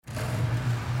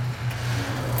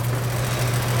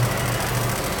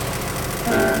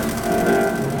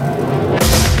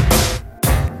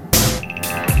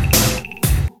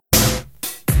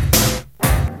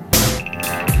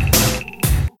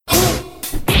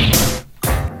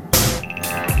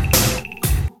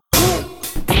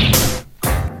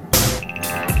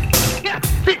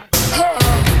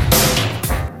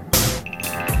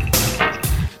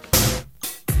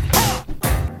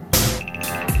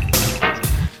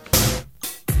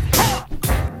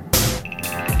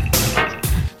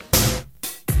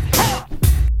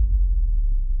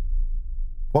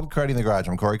Karate in the Garage.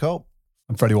 I'm Corey Cope.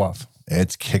 I'm Freddie Woff.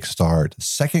 It's Kickstart.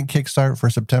 Second Kickstart for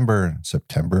September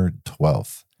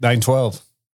 12th. 9/12.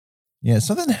 Yeah,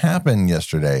 something happened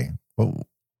yesterday. Well,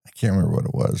 I can't remember what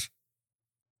it was.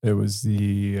 It was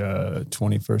the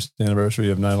 21st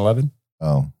anniversary of 9/11.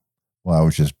 Oh, well, I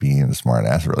was just being a smart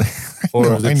ass, really.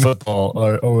 Or was it football?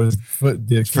 Or was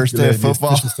the first day of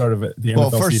football? The start of the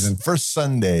NFL season. First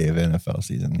Sunday of NFL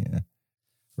season, yeah.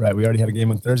 Right. We already had a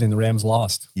game on Thursday and the Rams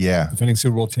lost. Yeah. Defending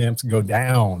Super Bowl champs go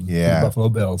down. Yeah. The Buffalo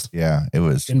Bills. Yeah. It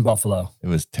was. In Buffalo. It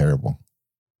was terrible.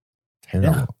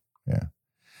 Terrible. Yeah.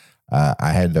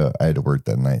 I had to work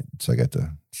that night, so I got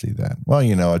to see that. Well,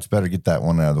 you know, it's better to get that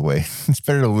one out of the way. It's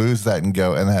better to lose that and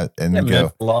go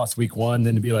go. Lost week one,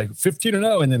 then to be like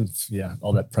 15-0, and then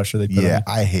all that pressure they put on. Yeah,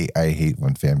 I hate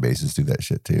when fan bases do that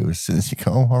shit too. As soon as you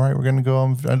go, all right, we're gonna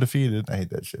go undefeated. I hate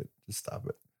that shit. Just stop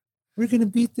it. We're gonna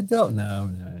beat the Delta. No,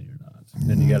 you're not. And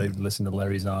then you got to listen to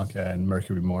Larry Zonka and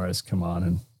Mercury Morris come on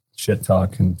and shit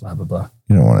talk and blah blah blah.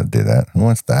 You don't want to do that. Who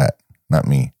wants that? Not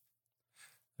me.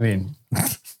 I mean, I'm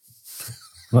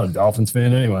not a Dolphins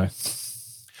fan anyway.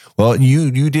 Well,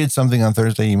 you did something on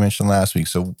Thursday you mentioned last week.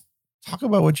 So talk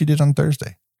about what you did on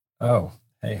Thursday. Oh,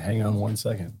 hey, hang on 1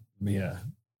 second. Let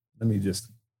me just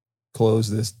close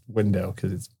this window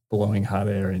because it's blowing hot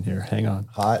air in here. Hang on.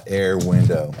 Hot air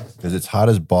window because it's hot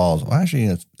as balls. Well,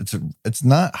 actually, it's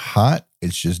not hot.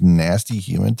 It's just nasty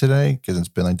humid today because it's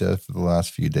been like that for the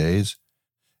last few days.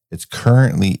 It's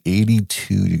currently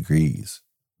 82 degrees.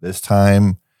 This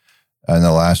time in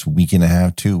the last week and a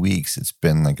half, 2 weeks, it's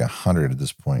been like 100 at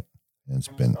this point. And it's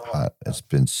been hot. It's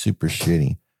been super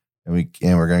shitty. And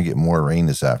we're going to get more rain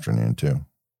this afternoon too.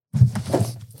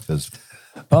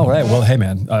 All right. Well, hey,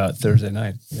 man, Thursday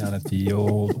night down at the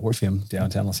old Orpheum,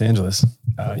 downtown Los Angeles.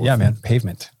 Yeah, man,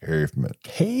 pavement. Yeah,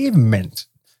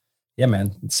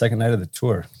 man, second night of the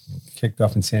tour. Kicked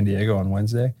off in San Diego on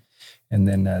Wednesday. And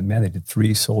then, man, they did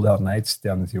 3 sold-out nights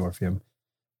down at the Orpheum.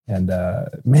 And,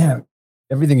 man,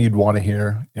 everything you'd want to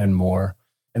hear and more.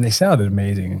 And they sounded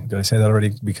amazing. Did I say that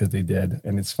already? Because they did.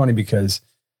 And it's funny because,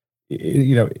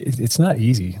 it's not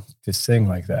easy to sing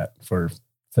like that for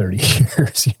 30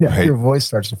 years. Right. Your voice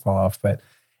starts to fall off. But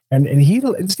and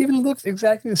Stephen looks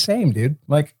exactly the same, dude.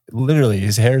 Like literally,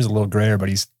 his hair is a little grayer, but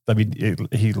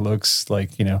he looks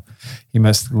like he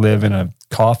must live in a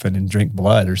coffin and drink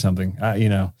blood or something.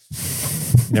 You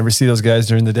never see those guys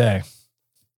during the day.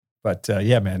 But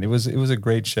yeah, man, it was a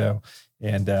great show.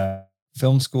 And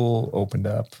film school opened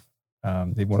up.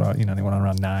 They went on, they went on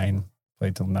around 9,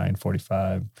 played till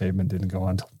 9:45. Pavement didn't go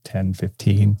on till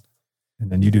 10:15. And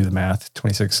then you do the math,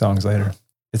 26 songs later.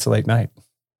 It's a late night,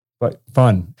 but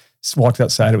fun. Just walked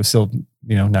outside. It was still,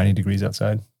 90 degrees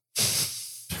outside.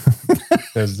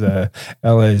 Because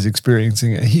LA is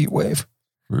experiencing a heat wave.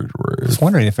 I was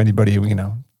wondering if anybody,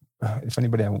 if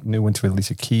anybody I knew went to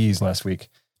Alicia Keys last week,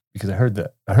 because I heard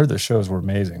the shows were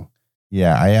amazing.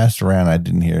 Yeah, I asked around. I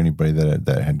didn't hear anybody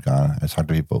that had gone. I talked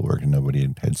to people at work and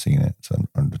nobody had seen it. So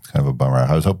it's kind of a bummer.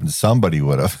 I was hoping somebody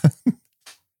would have.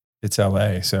 It's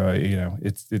LA, so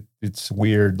it's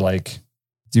weird. Like,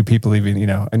 do people even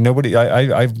And nobody.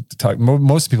 I've talked.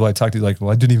 Most people I talked to like,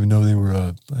 well, I didn't even know they were.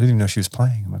 I didn't even know she was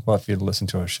playing. I'm like, well, if you had listened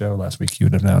to our show last week, you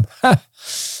would have known,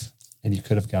 and you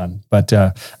could have gone. But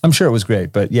I'm sure it was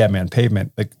great. But yeah, man,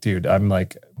 Pavement. Like, dude, I'm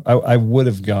like, I would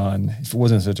have gone if it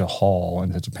wasn't such a haul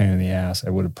and such a pain in the ass.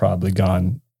 I would have probably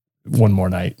gone one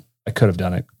more night. I could have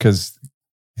done it because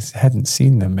I hadn't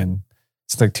seen them in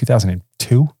it's like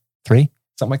 2002, 3.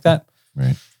 Something like that.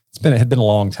 Right. It had been a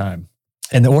long time.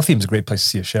 And the Orpheum's a great place to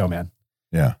see a show, man.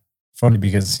 Yeah. Funny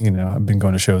because, I've been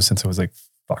going to shows since I was like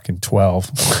fucking 12.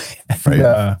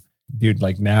 Right. Dude,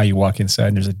 like now you walk inside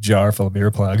and there's a jar full of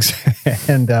earplugs.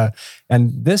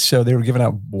 and this show, they were giving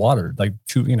out water, like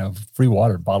 2, free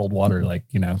water, bottled water, like,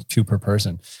 2 per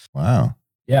person. Wow.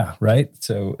 Yeah. Right.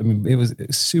 So, I mean, it was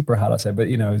super hot outside, but,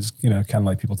 it was, kind of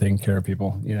like people taking care of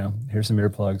people, here's some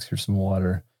earplugs, here's some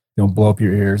water. Don't blow up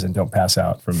your ears and don't pass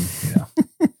out from,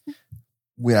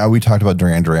 We talked about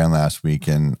Duran Duran last week,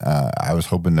 and I was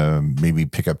hoping to maybe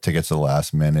pick up tickets at the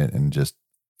last minute, and just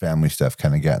family stuff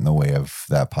kind of got in the way of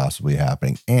that possibly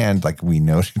happening. And like we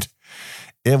noted,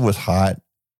 it was hot,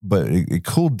 but it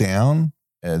cooled down.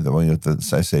 I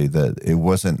say that it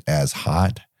wasn't as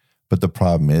hot, but the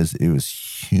problem is it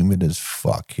was humid as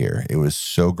fuck here. It was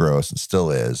so gross and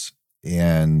still is.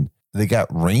 And they got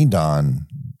rained on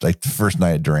like the first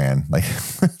night at Duran. Like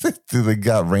they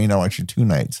got rained on actually 2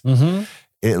 nights. Mm-hmm.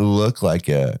 It looked like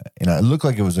it looked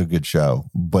like it was a good show,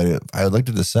 but I looked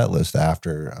at the set list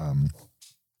after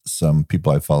some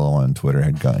people I follow on Twitter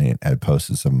had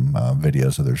posted some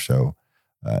videos of their show,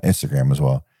 Instagram as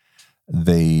well.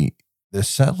 The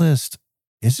set list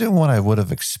isn't what I would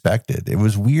have expected. It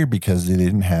was weird because they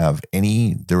didn't have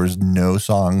there was no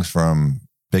songs from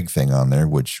Big Thing on there,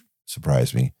 which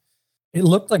surprised me. It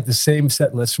looked like the same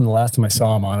set list from the last time I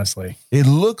saw him, honestly. It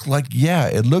looked like,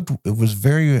 it was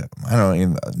very, I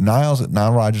don't know,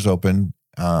 Nile Rodgers opened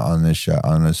on this show,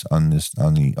 on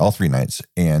the all 3 nights,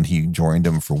 and he joined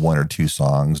them for 1 or 2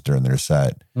 songs during their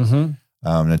set.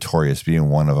 Mm-hmm. Notorious being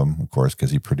one of them, of course,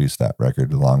 because he produced that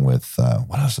record along with,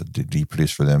 what else did he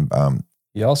produce for them?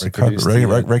 He also produced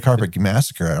Red Carpet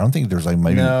Massacre. I don't think there's like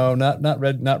maybe not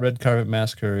Red Carpet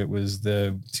Massacre. It was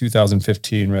the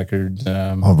 2015 record.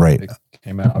 Right, that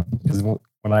came out because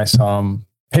when I saw him,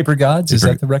 Paper Gods, is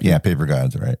that the record? Yeah, Paper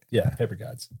Gods, right? Yeah, Paper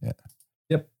Gods. Yeah,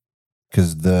 yep.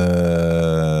 Was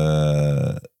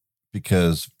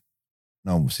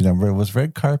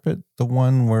Red Carpet the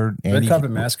one where Red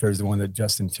Carpet Massacre is the one that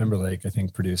Justin Timberlake I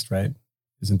think produced, right?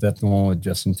 Isn't that the one with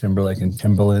Justin Timberlake and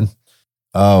Timbaland?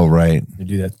 Oh, right. They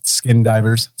do that Skin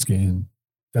Divers. Skin.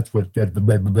 That's what. It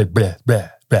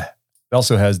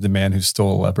also has The Man Who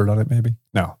Stole a Leopard on it, maybe?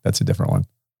 No, that's a different one.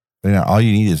 But All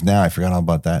You Need Is Now. I forgot all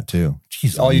about that too.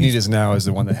 Jeez, All You Need Is Now is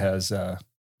the one that has The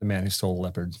Man Who Stole a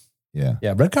Leopard. Yeah.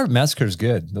 Yeah, Red Carpet Massacre is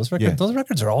good. Those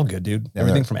records are all good, dude.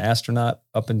 Everything from Astronaut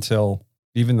up until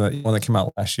even the one that came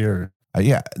out last year.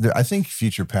 I think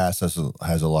Future Past has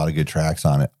a lot of good tracks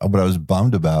on it. But I was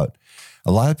bummed about,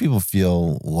 a lot of people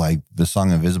feel like the song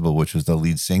Invisible, which was the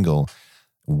lead single.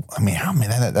 I mean,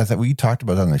 that we talked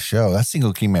about on the show. That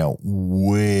single came out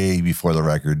way before the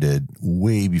record did.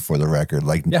 Way before the record,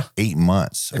 8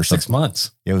 months or 6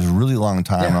 months. It was a really long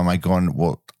time. Yeah. I'm like going,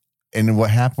 well, and what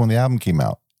happened when the album came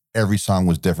out? Every song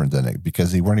was different than it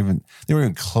because they weren't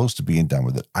even close to being done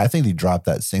with it. I think they dropped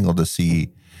that single to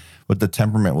see what the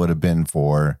temperament would have been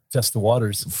for Just the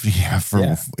Waters.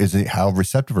 Is it how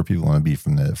receptive are people going to be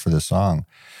for the song?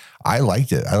 I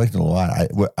liked it. I liked it a lot.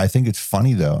 I think it's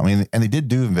funny though. I mean, and they did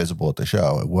do Invisible at the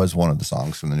show. It was one of the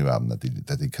songs from the new album that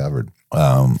they covered.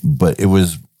 But it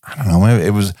was, I don't know.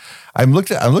 It was. I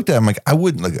looked at it. I'm like, I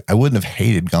wouldn't have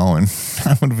hated going.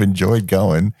 I would have enjoyed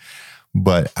going.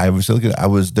 But I was looking.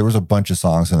 There was a bunch of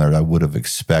songs in there that I would have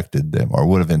expected them or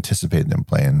would have anticipated them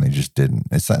playing. And they just didn't.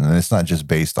 It's not just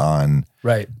based on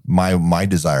my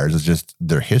desires. It's just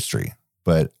their history.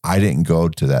 But I didn't go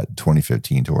to that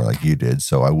 2015 tour like you did,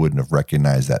 so I wouldn't have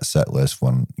recognized that set list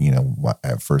when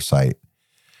at first sight.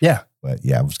 Yeah. But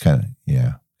yeah, it was kind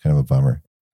of a bummer.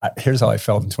 Here's how I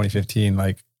felt in 2015.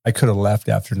 Like, I could have left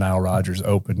after Nile Rodgers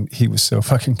opened. He was so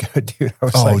fucking good, dude. I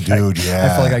felt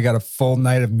like I got a full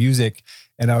night of music,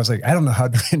 and I was like, I don't know how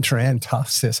Duran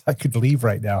tops this. I could leave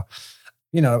right now.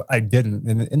 I didn't,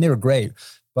 and they were great.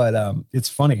 But it's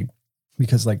funny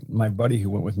because like my buddy who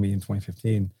went with me in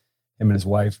 2015, him and his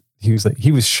wife,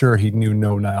 he was sure he knew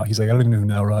no Nile. He's like, I don't even know who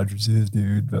Nile Rodgers is,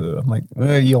 dude. I'm like,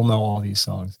 you'll know all these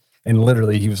songs. And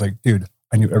literally, he was like, dude,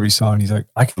 I knew every song. He's like,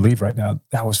 I could leave right now.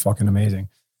 That was fucking amazing.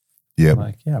 Yeah.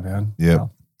 Like, yeah, man. Yeah.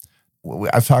 Wow.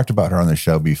 I've talked about her on the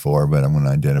show before, but I'm going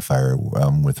to identify her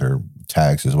with her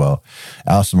tags as well.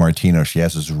 Alison Martino, she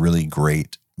has this really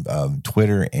great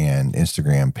Twitter and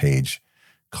Instagram page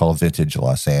called Vintage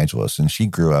Los Angeles. And she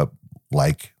grew up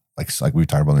like we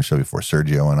talked about on the show before,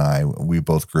 Sergio and I, we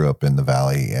both grew up in the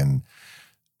Valley and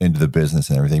into the business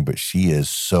and everything, but she is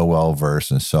so well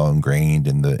versed and so ingrained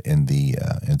in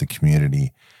the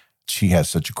community. She has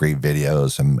such great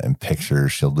videos and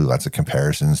pictures. She'll do lots of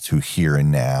comparisons to here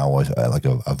and now, like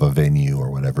of a venue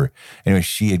or whatever. Anyway,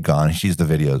 she had gone. She's the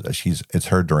videos. It's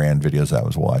her Duran videos I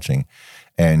was watching,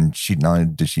 and she not only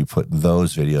did she put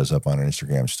those videos up on her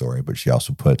Instagram story, but she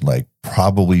also put like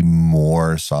probably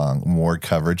more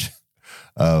coverage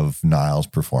of Nile's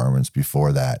performance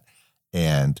before that.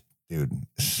 And dude,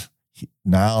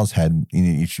 Niles had,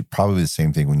 you should probably the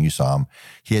same thing when you saw him.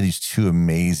 He had these two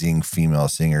amazing female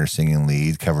singers singing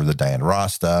lead, covered the Diana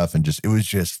Ross stuff, and it was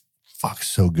just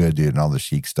so good, dude, and all the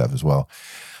Chic stuff as well.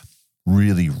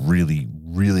 Really, really,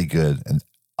 really good. And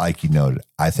like you noted,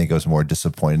 I think I was more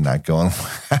disappointed not going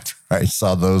after I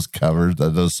saw those covers,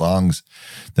 those songs,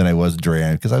 than I was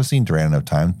Duran, because I've seen Duran enough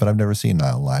times, but I've never seen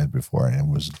Nile live before, and it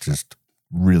was just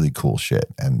really cool shit,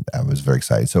 and I was very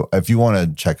excited. So if you want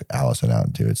to check Alison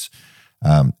out too, it's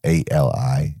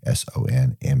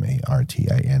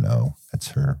ALISONMARTINO. That's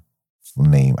her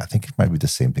name. I think it might be the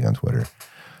same thing on Twitter.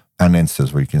 On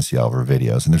Insta's where you can see all of her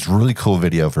videos. And there's a really cool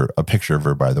video of her, a picture of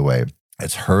her, by the way.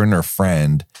 It's her and her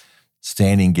friend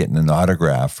standing getting an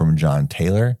autograph from John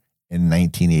Taylor in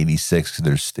 1986.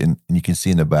 And you can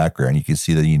see in the background, you can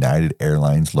see the United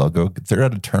Airlines logo. They're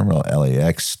at a terminal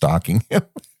LAX stalking him.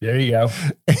 There you go.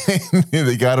 And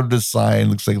they got him to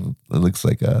sign. It looks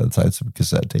like sign some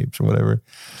cassette tapes or whatever.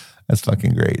 That's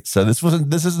fucking great. So this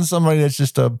isn't somebody that's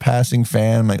just a passing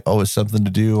fan. Like, oh, it's something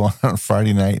to do on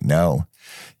Friday night. No,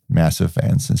 massive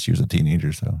fan since she was a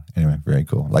teenager. So anyway, very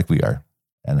cool. Like we are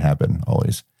and have been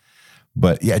always.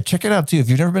 But yeah, check it out too. If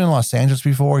you've never been in Los Angeles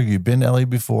before, if you've been to LA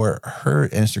before, her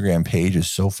Instagram page is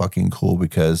so fucking cool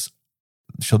because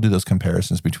she'll do those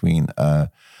comparisons between a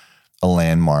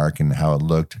landmark and how it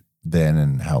looked then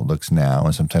and how it looks now.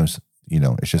 And sometimes, you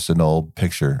know, it's just an old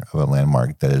picture of a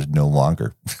landmark that is no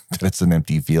longer, that it's an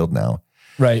empty field now.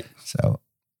 Right. So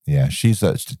yeah, she's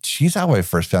how I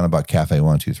first found about Cafe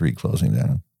 123 closing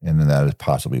down. And then that is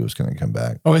possibly was going to come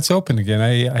back. Oh, it's open again.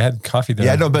 I had coffee there.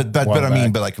 Yeah, no, but I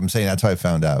mean, but like I'm saying, that's how I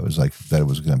found out. It was like that it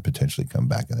was going to potentially come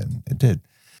back, and then it did.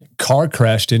 Car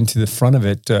crashed into the front of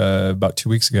it about 2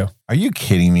 weeks ago. Are you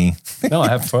kidding me? No, I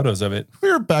have photos of it.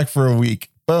 We were back for a week.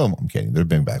 Boom. I'm kidding. They've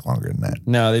been back longer than that.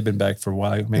 No, they've been back for a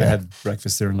while. I mean, I had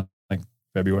breakfast there in like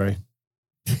February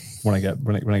when I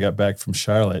got back from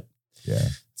Charlotte. Yeah,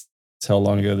 that's how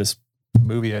long ago this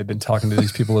movie I'd been talking to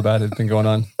these people about had been going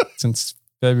on since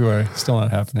February. Still not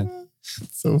happening.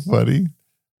 It's so funny.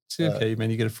 It's okay,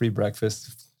 man. You get a free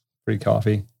breakfast, free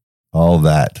coffee. All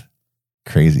that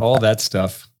crazy. All that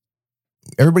stuff.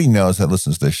 Everybody knows that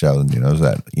listens to this show and knows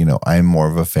that, you know, I'm more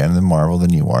of a fan of Marvel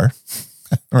than you are.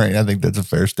 Right. I think that's a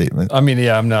fair statement. I mean,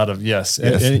 yeah, I'm not yes.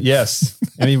 Yes.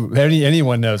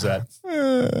 Anyone knows that.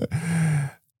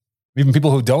 Even people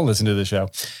who don't listen to the show.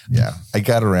 Yeah. I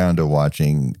got around to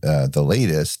watching the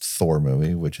latest Thor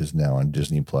movie, which is now on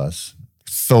Disney Plus.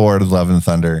 Thor, Love and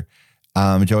Thunder.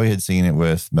 Joey had seen it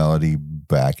with Melody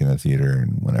back in the theater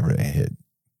and whenever it hit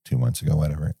 2 months ago,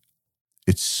 whatever.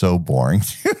 It's so boring.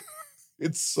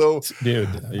 It's so, dude.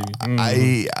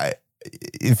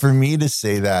 For me to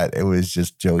say that, it was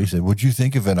just Joey said, "What'd you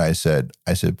think of it?" I said,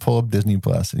 pull up Disney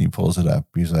Plus, and he pulls it up.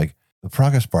 He's like, "The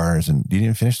progress bar isn't. You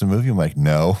didn't finish the movie?" I'm like,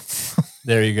 "No."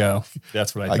 There you go.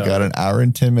 That's what I thought. I got an hour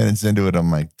and 10 minutes into it.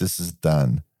 I'm like, "This is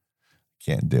done.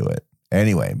 Can't do it."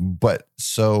 Anyway, but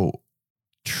so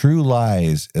True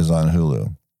Lies is on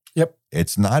Hulu. Yep.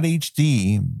 It's not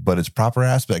HD, but it's proper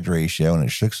aspect ratio, and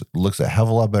it looks a hell of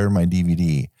a lot better than my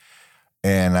DVD.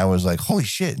 And I was like, "Holy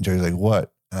shit!" And Joey's like,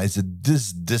 "What?" And I said,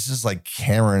 "This is like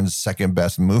Cameron's second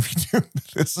best movie, dude.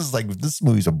 This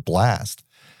movie's a blast."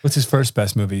 What's his first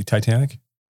best movie? Titanic?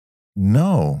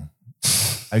 No.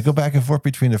 I go back and forth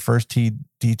between the first T1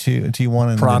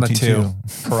 and Piranha the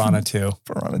T2. Piranha 2.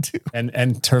 Piranha 2.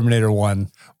 And Terminator 1.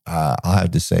 I'll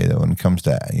have to say that when it comes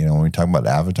to, when we talk about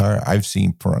Avatar, I've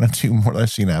seen Piranha 2 more than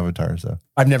I've seen Avatar. So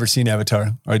I've never seen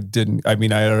Avatar. I had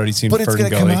already seen Fern Gully. But it's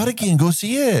going to come out again. Go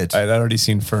see it. I'd already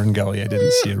seen Fern Gully. I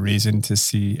didn't see a reason to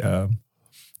see.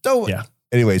 Yeah.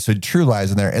 Anyway, so True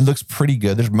Lies in there. It looks pretty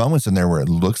good. There's moments in there where it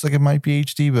looks like it might be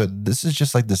HD, but this is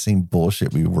just like the same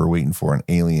bullshit we were waiting for in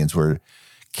Aliens, where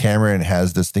Cameron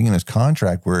has this thing in his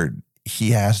contract where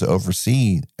he has to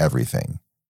oversee everything.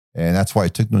 And that's why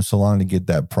it took them so long to get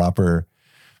that proper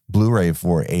Blu-ray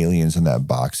for Aliens in that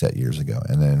box set years ago.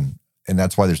 And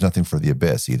that's why there's nothing for The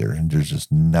Abyss either. And there's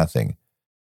just nothing.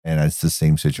 And it's the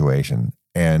same situation.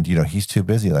 And, he's too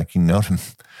busy. Like,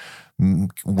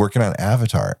 working on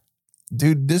Avatar.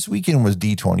 Dude, this weekend was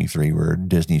D23 where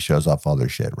Disney shows off all their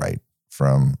shit, right?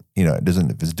 From,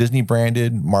 if it's Disney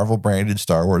branded, Marvel branded,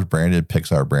 Star Wars branded,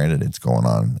 Pixar branded, it's going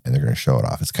on and they're going to show it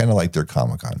off. It's kind of like their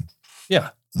Comic-Con.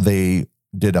 Yeah. They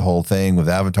did a whole thing with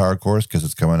Avatar, of course, because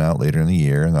it's coming out later in the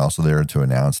year. And also there to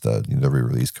announce the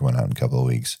re-release coming out in a couple of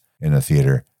weeks in the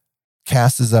theater.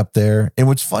 Cast is up there. And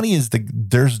what's funny is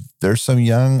there's some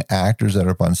young actors that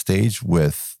are up on stage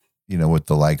with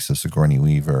the likes of Sigourney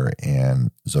Weaver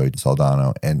and Zoe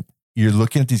Saldana. And you're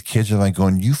looking at these kids and like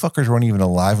going, you fuckers weren't even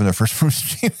alive when the first movie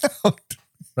came out.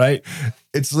 Right.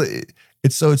 It's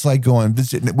like going,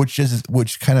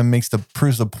 which kind of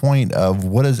proves the point of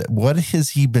what has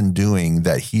he been doing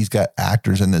that he's got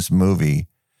actors in this movie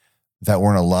that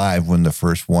weren't alive when the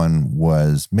first one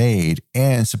was made.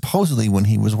 And supposedly when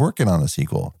he was working on the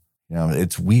sequel,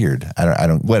 it's weird. I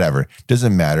don't, whatever.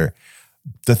 Doesn't matter.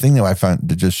 The thing that I found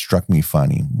that just struck me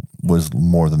funny was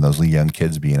more than those young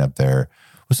kids being up there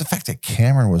was the fact that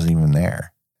Cameron wasn't even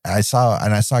there. I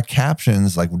saw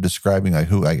captions like describing like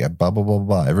who I got blah blah blah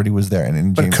blah. Everybody was there,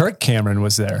 and but Kirk Cameron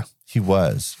was there. He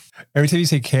was. Every time you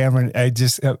say Cameron, I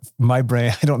just my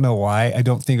brain. I don't know why. I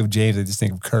don't think of James. I just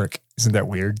think of Kirk. Isn't that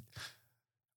weird?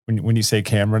 When you say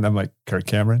Cameron, I'm like Kirk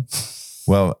Cameron.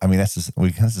 Well, I mean that's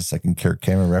the second Kirk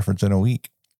Cameron reference in a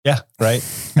week. Yeah, right.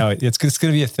 No, it's going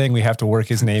to be a thing. We have to work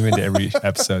his name into every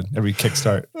episode, every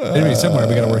kickstart. Anyway, somewhere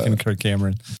we got to work in Kirk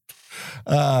Cameron.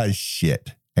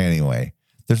 Shit. Anyway,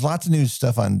 There's lots of new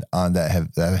stuff on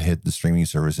that hit the streaming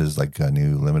services, like a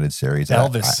new limited series.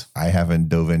 Elvis. I haven't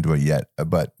dove into it yet,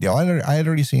 but I had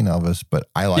already seen Elvis, but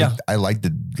I like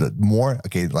the more.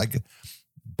 Okay, like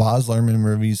Baz Luhrmann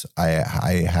movies, I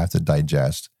have to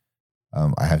digest.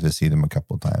 I have to see them a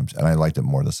couple of times, and I liked it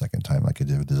more the second time, like I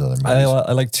did with his other movies.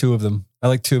 I like two of them. I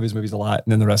like two of his movies a lot,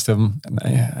 and then the rest of them,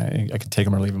 I could take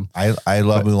them or leave them. I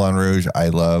love Moulin Rouge. I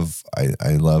love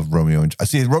Romeo and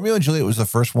see Romeo and Juliet was the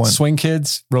first one. Swing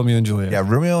Kids, Romeo and Juliet. Yeah,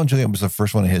 Romeo and Juliet was the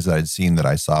first one of his that I'd seen that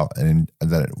I saw and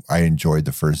that I enjoyed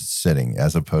the first sitting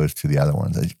as opposed to the other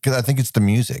ones because I think it's the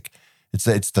music. It's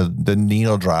the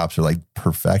needle drops are like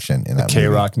perfection in that movie.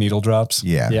 K-Rock needle drops.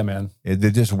 Yeah, man.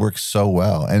 They just work so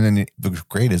well. And then what's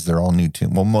great is they're all new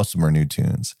tunes. Well, most of them are new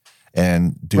tunes.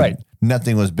 And dude,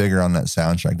 nothing was bigger on that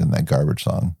soundtrack than that Garbage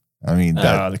song. I mean,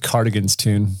 the Cardigans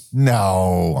tune.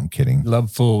 No, I'm kidding.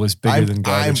 Love Fool was bigger than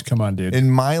Garbage. Come on, dude.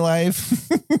 In my life,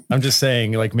 I'm just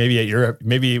saying, like maybe at Europe,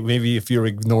 maybe if you're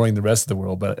ignoring the rest of the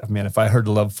world, but man, if I heard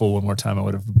Love Fool one more time, I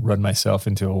would have run myself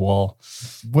into a wall.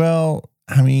 Well,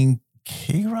 I mean,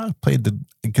 K-Rock played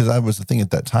because I was the thing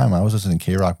at that time. I was listening to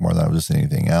K-Rock more than I was listening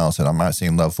to anything else. And I'm not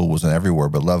saying Love Fool wasn't everywhere,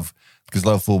 but because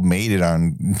Love Fool made it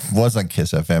was on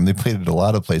Kiss FM. They played it a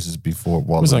lot of places before. It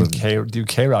was on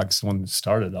K-Rock's the one that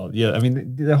started all. Yeah, I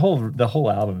mean the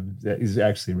whole album is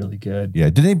actually really good. Yeah,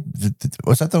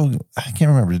 was that I can't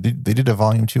remember. They did a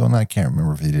volume 2 on that? I can't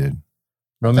remember if they did.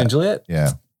 Romeo and Juliet?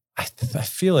 Yeah. I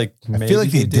feel like maybe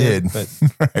they did, but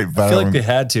right, I feel like they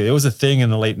had to. It was a thing in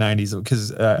the late 90s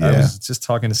because I was just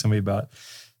talking to somebody about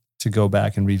to go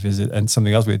back and revisit and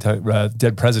something else we had talked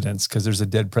Dead Presidents because there's a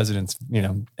Dead Presidents,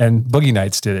 and Boogie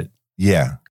Nights did it.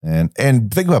 Yeah, and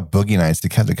think about Boogie Nights. They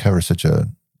had to cover such a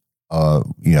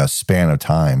span of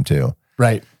time too,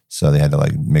 right? So they had to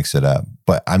like mix it up.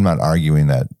 But I'm not arguing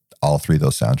that all three of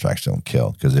those soundtracks don't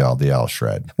kill because they all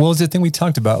shred. Well, it's the thing we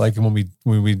talked about, like when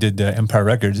we did Empire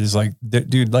Records, is like,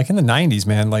 dude, like in the 90s,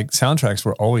 man, like soundtracks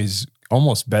were always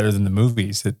almost better than the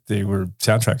movies that they were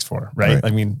soundtracks for, right? I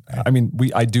mean,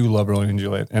 I do love Romeo and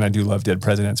Juliet and I do love Dead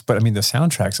Presidents, but I mean the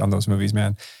soundtracks on those movies,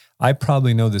 man, I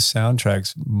probably know the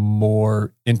soundtracks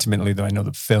more intimately than I know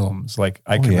the films. Like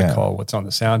I can recall what's on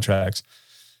the soundtracks.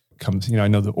 I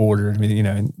know the order. I mean,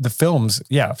 and the films,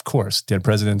 yeah, of course. Dead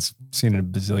Presidents, seen it a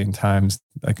bazillion times.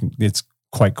 It's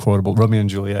quite quotable. Romeo and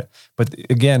Juliet. But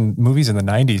again, movies in the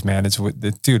 90s, man,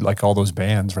 dude, like all those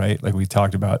bands, right? Like we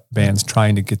talked about bands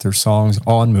trying to get their songs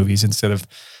on movies instead of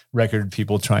record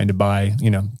people trying to buy,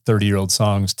 30-year-old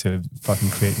songs to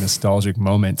fucking create nostalgic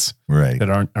moments that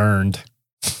aren't earned.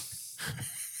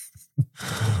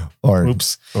 or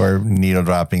needle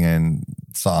dropping in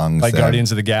songs like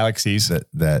Guardians of the Galaxies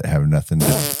that have nothing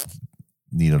to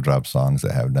needle drop songs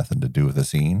that have nothing to do with the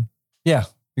scene. Yeah,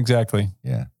 exactly.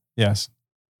 Yeah. Yes.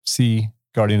 See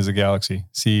Guardians of the Galaxy.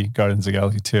 See Guardians of the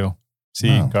Galaxy 2.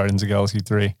 See Guardians of the Galaxy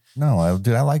 3. No, I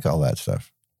like all that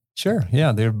stuff. Sure.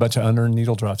 Yeah. They're a bunch of unearned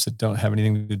needle drops that don't have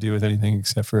anything to do with anything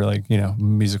except for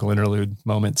musical interlude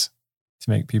moments to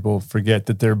make people forget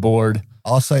that they're bored.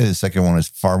 I'll say the second one is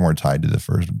far more tied to the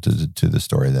first to the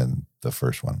story than the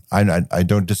first one. I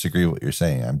don't disagree with what you're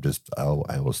saying.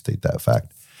 I will state that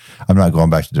fact. I'm not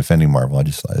going back to defending Marvel.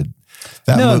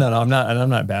 I'm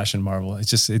not bashing Marvel.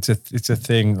 It's a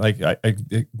thing. Like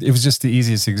it was just the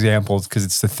easiest example because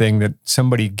it's the thing that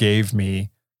somebody gave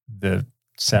me the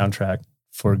soundtrack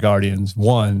for Guardians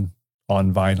 1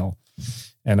 on vinyl,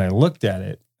 and I looked at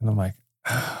it and I'm like.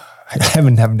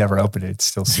 I've never opened it. It's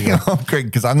still sealed. Oh, great,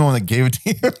 because I'm the one that gave it to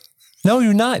you. No,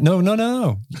 you're not. No.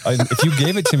 If you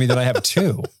gave it to me, then I have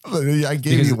 2. I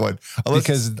gave you one.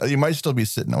 Because you might still be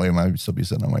sitting on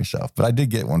my shelf, but I did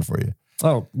get one for you.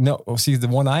 Oh, no. Well, see, the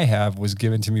one I have was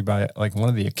given to me by like one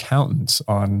of the accountants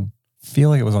I feel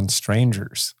like it was on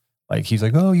Strangers. Like he's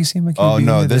like, oh, you seem like oh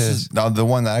no, the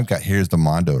one that I've got here is the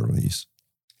Mondo release.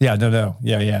 Yeah, no.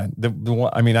 Yeah. The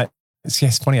one, I mean,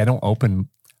 it's funny.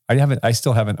 I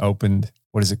still haven't opened,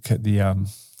 what is it?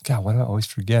 God, why do I always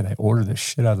forget? I order the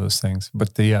shit out of those things.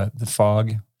 But the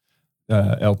Fog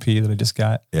LP that I just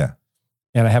got. Yeah.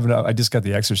 And I just got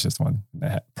the Exorcist one.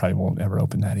 I probably won't ever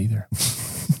open that either.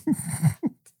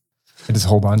 I just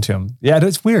hold on to them. Yeah,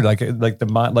 it's weird. Like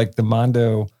the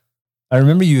Mondo. I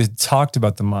remember you had talked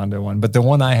about the Mondo one, but the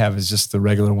one I have is just the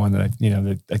regular one that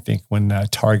I think when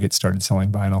Target started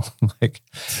selling vinyl, like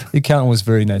the accountant was a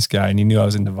very nice guy and he knew I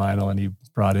was into vinyl and he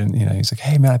brought in, he's like,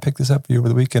 hey man, I picked this up for you over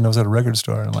the weekend. I was at a record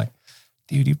store. And I'm like,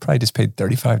 dude, you probably just paid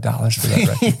 $35 for that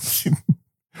record.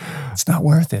 It's not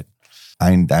worth it.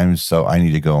 I need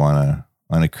to go on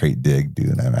a crate dig,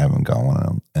 dude. I haven't gone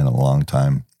one in a long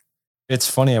time. It's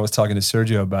funny. I was talking to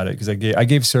Sergio about it because I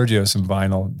gave Sergio some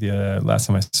vinyl the last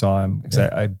time I saw him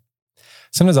because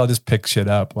sometimes I'll just pick shit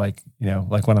up, like, you know,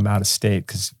 like when I'm out of state,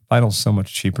 because vinyl's so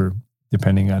much cheaper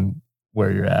depending on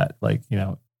where you're at. Like, you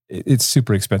know, it's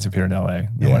super expensive here in LA.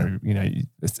 You know,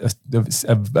 it's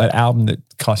an album that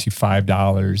costs you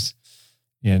 $5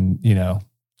 in, you know,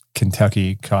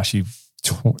 Kentucky costs you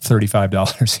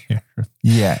 $35 here.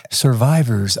 Yeah.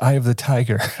 Survivors, Eye of the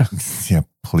Tiger. Yeah,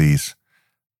 please.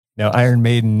 Now, Iron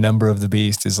Maiden, Number of the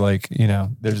Beast is like, you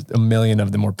know, there's a million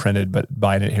of them were printed, but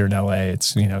buying it here in LA,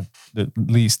 it's, you know, at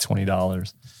least $20.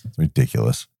 It's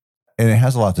ridiculous. And it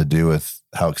has a lot to do with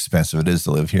how expensive it is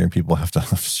to live here, and people have to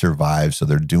survive. So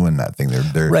they're doing that thing.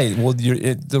 They're right. Well,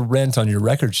 the rent on your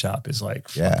record shop is like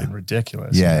fucking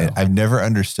ridiculous. Yeah. You know? I've never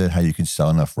understood how you can sell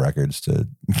enough records to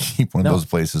keep one of those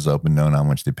places open, knowing how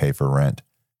much they pay for rent.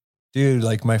 Dude,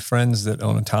 like my friends that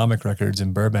own Atomic Records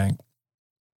in Burbank,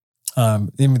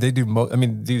 they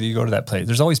do. You go to that place.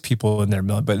 There's always people in there,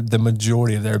 but the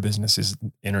majority of their business is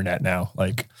internet now.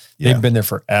 Like they've been there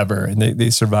forever, and they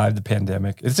survived the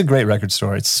pandemic. It's a great record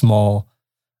store. It's small.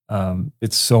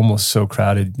 It's almost so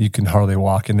crowded you can hardly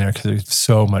walk in there because there's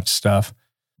so much stuff.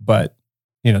 But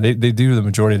you know, they do the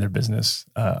majority of their business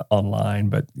online.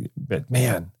 But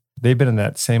man, they've been in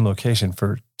that same location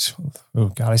for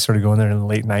I started going there in the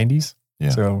late '90s. Yeah.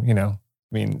 So you know,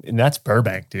 I mean, and that's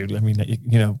Burbank, dude. I mean,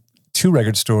 you know. 2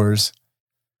 record stores,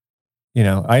 you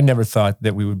know, I never thought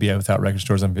that we would be without record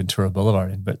stores on Ventura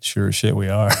Boulevard, but sure as shit we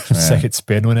are. Second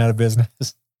Spin went out of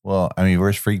business. Well, I mean,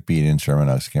 where's Freak Beat in Sherman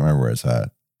Oaks? I can't remember where it's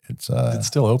at. It's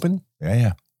still open?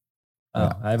 Yeah.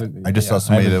 Oh, I haven't. I just saw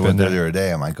somebody that went there the other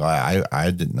day. I'm like, I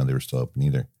didn't know they were still open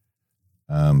either.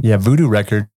 Voodoo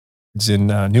Records in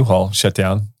Newhall shut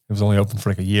down. It was only open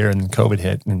for like a year, and then COVID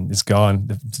hit, and it's gone.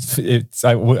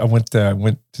 I went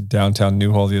to downtown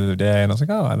Newhall the other day, and I was like,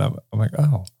 and I'm like,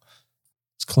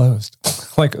 it's closed.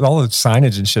 Like all the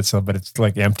signage and shit, but it's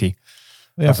like empty.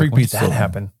 Yeah, Freak Beat that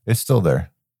happen. It's still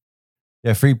there.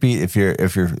 Yeah, Freak Beat. If you're,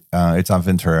 it's on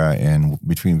Ventura and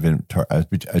between Ventura.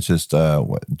 It's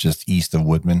just east of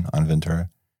Woodman on Ventura.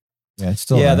 Yeah, it's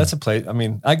still. Yeah, that's a place. I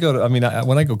mean,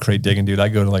 when I go crate digging, dude, I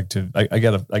go to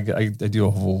I do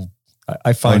a whole.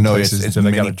 I find places that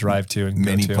I got to drive to and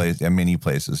many places. Many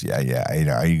places. Yeah.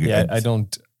 I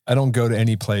don't go to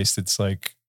any place that's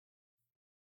like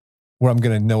where I'm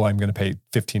going to pay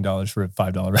 $15 for a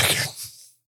 $5 record.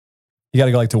 You got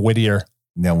to go like to Whittier.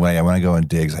 No, when I go in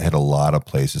digs, I hit a lot of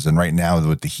places. And right now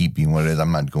with the heat being what it is,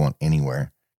 I'm not going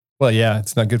anywhere. Well, yeah,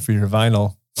 it's not good for your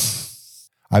vinyl.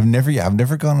 I've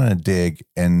never gone on a dig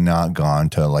and not gone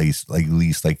to at least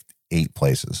 8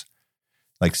 places.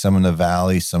 Like some in the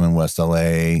Valley, some in West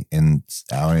LA, and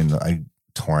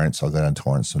Torrance. I'll go down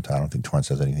Torrance sometime. I don't think Torrance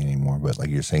has anything anymore, but like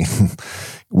you're saying,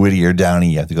 Whittier, Downey,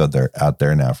 you have to go out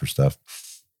there now for stuff.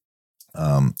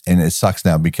 And it sucks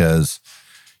now because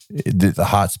the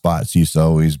hot spots used to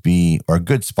always be, or a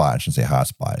good spot, I shouldn't say hot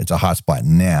spot. It's a hot spot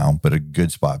now, but a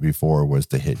good spot before was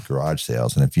to hit garage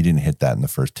sales. And if you didn't hit that in the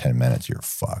first 10 minutes, you're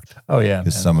fucked. Oh, yeah.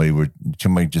 Because somebody would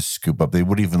just scoop up. They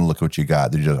wouldn't even look what you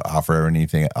got. They just offer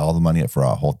anything, all the money up for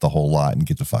the whole lot and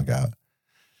get the fuck out.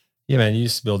 Yeah, man. You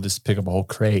used to be able to just pick up a whole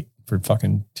crate for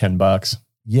fucking $10.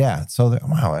 Yeah. So,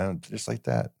 wow, just like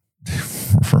that.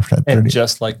 And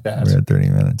just like that. We're at 30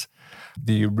 minutes.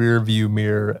 The rear view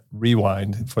mirror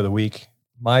rewind for the week.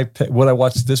 What I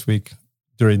watched this week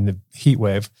during the heat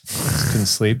wave, couldn't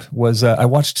sleep, was I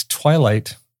watched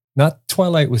Twilight, not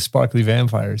Twilight with sparkly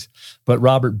vampires, but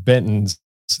Robert Benton's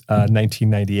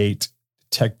 1998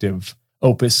 detective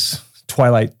opus,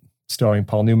 Twilight, starring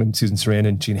Paul Newman, Susan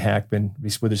Sarandon, Gene Hackman,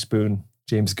 Reese Witherspoon,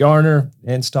 James Garner,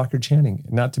 and Stockard Channing.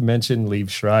 Not to mention Liev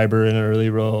Schreiber in an early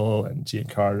role, and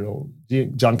Giancarlo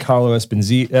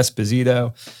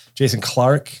Esposito, Jason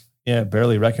Clarke. Yeah,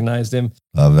 barely recognized him.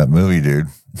 Love that movie, dude.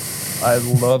 I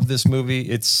love this movie.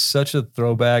 It's such a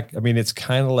throwback. I mean, it's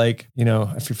kind of like, you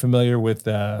know, if you're familiar with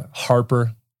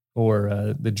Harper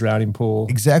or The Drowning Pool.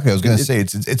 Exactly. I was going to say,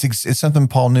 it's something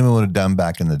Paul Newman would have done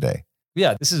back in the day.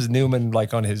 Yeah, this is Newman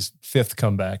like on his 5th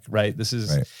comeback, right? This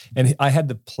is, right. And I had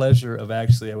the pleasure of I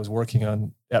was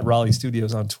working at Raleigh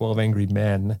Studios on 12 Angry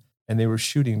Men, and they were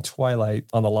shooting Twilight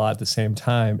on the lot at the same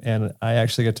time. And I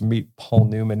actually got to meet Paul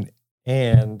Newman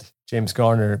and James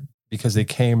Garner because they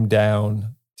came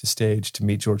down to stage to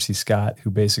meet George C. Scott, who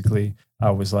basically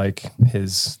was like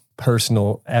his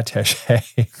personal attaché.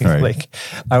 Right. Like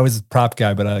I was a prop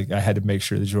guy, but I had to make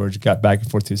sure that George got back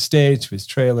and forth to his stage, to his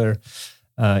trailer.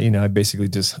 I basically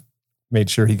just made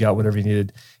sure he got whatever he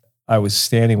needed. I was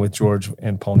standing with George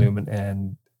and Paul Newman,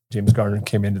 and James Garner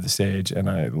came into the stage, and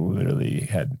I literally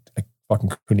I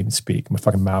fucking couldn't even speak. My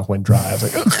fucking mouth went dry. I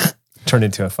was like, turned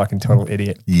into a fucking total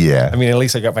idiot. Yeah. I mean, at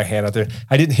least I got my hand out there.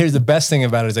 Here's the best thing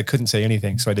about it is I couldn't say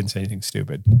anything, so I didn't say anything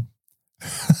stupid.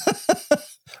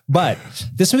 But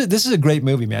this is a great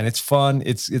movie, man. It's fun.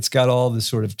 It's got all the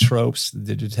sort of tropes,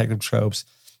 the detective tropes,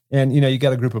 and you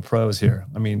got a group of pros here.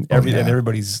 I mean,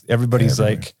 everybody's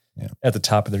like at the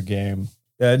top of their game.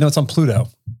 No, it's on Pluto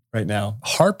right now.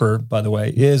 Harper, by the way,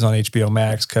 is on HBO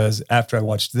Max because after I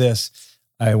watched this,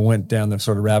 I went down the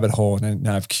sort of rabbit hole, and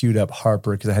now I've queued up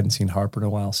Harper because I hadn't seen Harper in a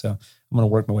while. So I'm going to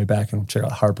work my way back and check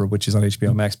out Harper, which is on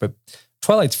HBO Max. But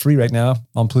Twilight's free right now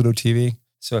on Pluto TV.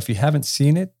 So if you haven't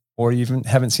seen it, or you even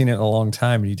haven't seen it in a long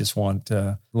time and you just want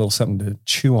a little something to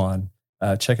chew on,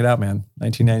 check it out, man.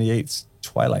 1998's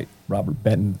Twilight, Robert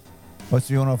Benton. If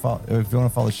you want to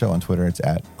follow the show on Twitter, it's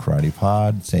at Karate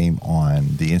Pod. Same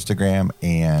on the Instagram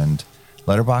and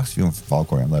Letterboxd. If you want to follow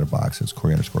Corey on Letterboxd, it's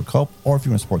Corey_Culp. Or if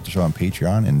you want to support the show on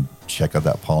Patreon and check out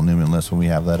that Paul Newman list when we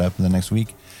have that up in the next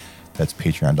week, that's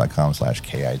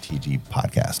patreon.com/KITG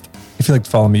podcast. If you'd like to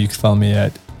follow me, you can follow me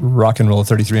at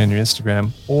rockandroll33 on your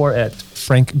Instagram or at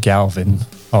Frank Galvin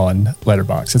on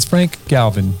Letterboxd. It's Frank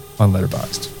Galvin on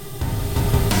Letterboxd.